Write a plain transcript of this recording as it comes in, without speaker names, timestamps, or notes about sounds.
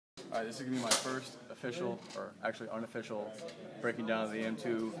Alright, this is going to be my first official, or actually unofficial, breaking down of the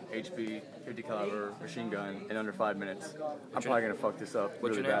M2 HB 50 caliber machine gun in under 5 minutes. I'm probably going to fuck this up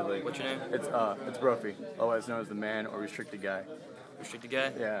really badly. What's your name? It's Brophy, otherwise known as the man or restricted guy. Restricted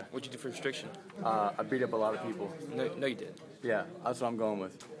guy? Yeah. What'd you do for restriction? I beat up a lot of people. No, you did. Yeah, that's what I'm going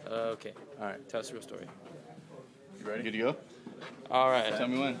with. Okay. Alright. Tell us the real story. You ready? Good to go? Alright. Tell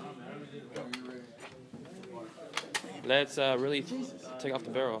me when. Let's really take off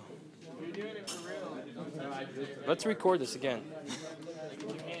the barrel. Let's record this again.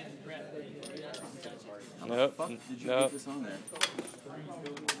 Nope. Nope.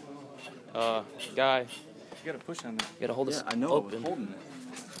 Guy. You gotta push on that. You gotta hold this I know. open. I was holding it.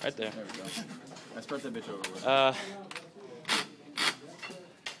 Right there. There we go. Let's start that bitch over with.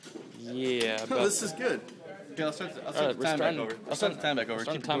 Yeah. Oh, this is good. Okay, I'll start the time back over. I'll start the time back over.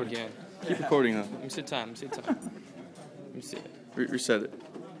 Start the time again. Keep recording, though. Let me see the time. Let me see it. Reset it.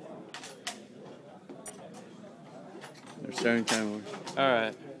 They're starting time over.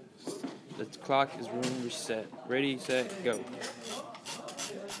 Alright. The clock is room reset. Ready, set, go.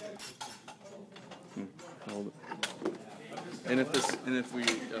 Hold it. And if we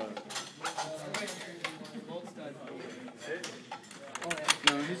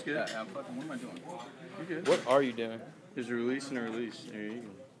no, he's good. Yeah, I'm fucking, what am I doing? You're good. What are you doing? There's a release and a release. There you go.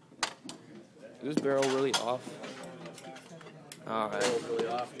 Is this barrel really off? Alright. Really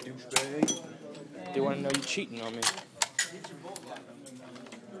off, douchebag. They want to know you cheating on me.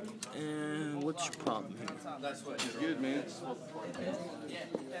 And what's your problem here? That's what He's good, man.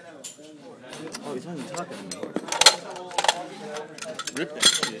 Oh, he's only talking to me. Rip that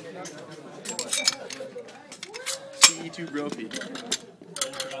shit. CE2 Brophy.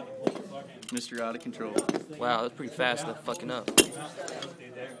 Mr. Out of Control. Wow, that's pretty fast. They're fucking up.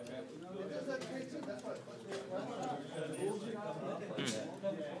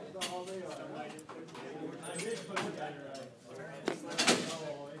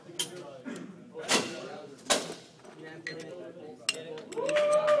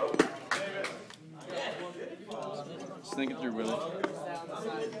 Just think it through, brother.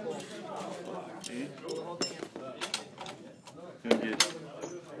 Okay. Doing good.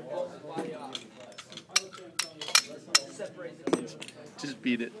 Just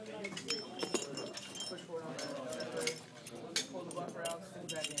beat it.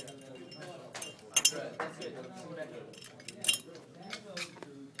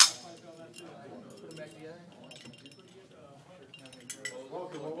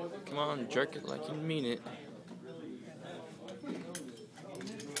 Come on, jerk it like you mean it.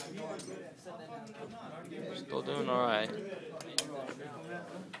 Still doing alright.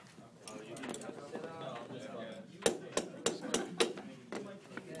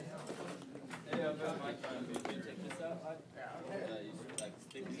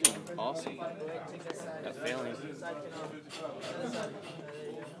 Awesome. Got failing.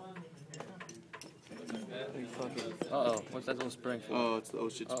 Uh-oh, what's that little spring for? Oh, it's the oh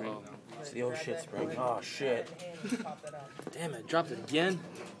shit spring. It's the oh shit spring. Oh shit. Damn it, dropped it again?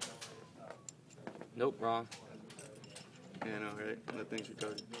 Nope, wrong. Yeah, I know, right? That thing's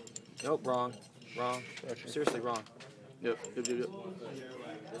retarded. Nope, wrong. Wrong. Seriously wrong. Yep.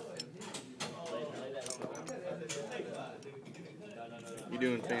 You're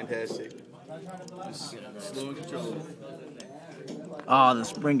doing fantastic. Just slow and controlled. Oh, the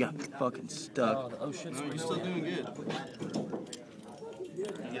spring got fucking stuck. Oh, the oh shit No, spring. you're still doing good.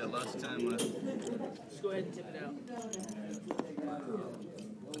 You got lots of time left. Just go ahead and tip it out.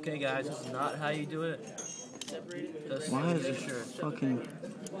 Okay, guys, this is not how you do it. Separate it. This Why is this it sure. fucking...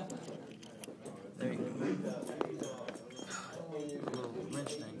 There you go. A little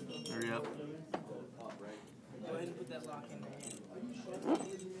wrench thing. Hurry up. Go ahead and put that lock in there.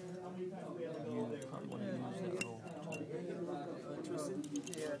 You probably want to use that little. Twist it.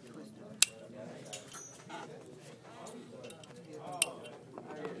 Yeah, twist it.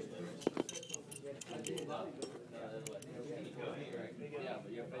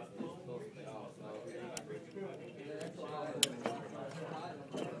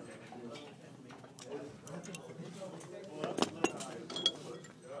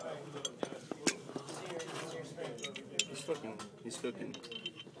 He's cooking.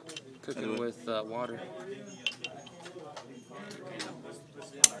 Cooking with water.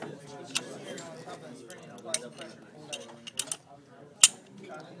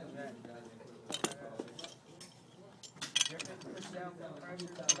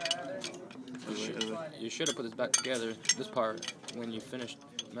 You should have put this back together, this part, when you finished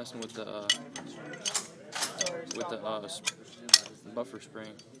messing with the buffer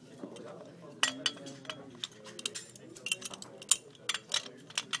spring.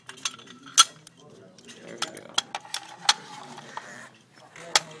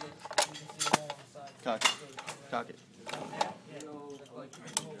 Cock it. Cock it.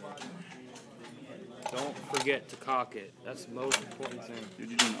 Don't forget to cock it. That's the most important thing. Dude,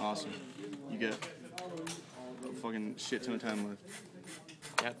 you're doing awesome. You get a fucking shit ton of time left.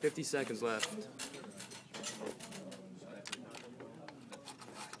 Yeah, 50 seconds left.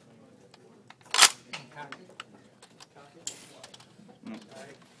 No.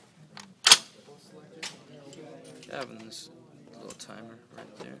 Having this little timer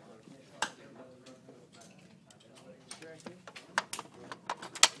right there.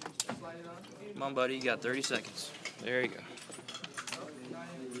 Come on, buddy. You got 30 seconds. There you go.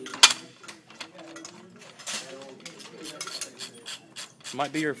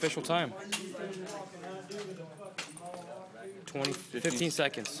 Might be your official time. 15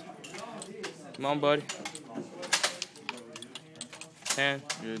 seconds. Come on, buddy. 10,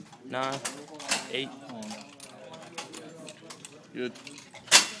 Good. 9, 8. Good.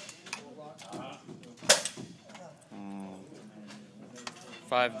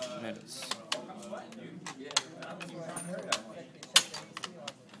 5 minutes.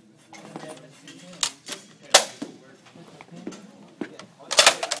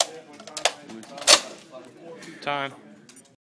 Time.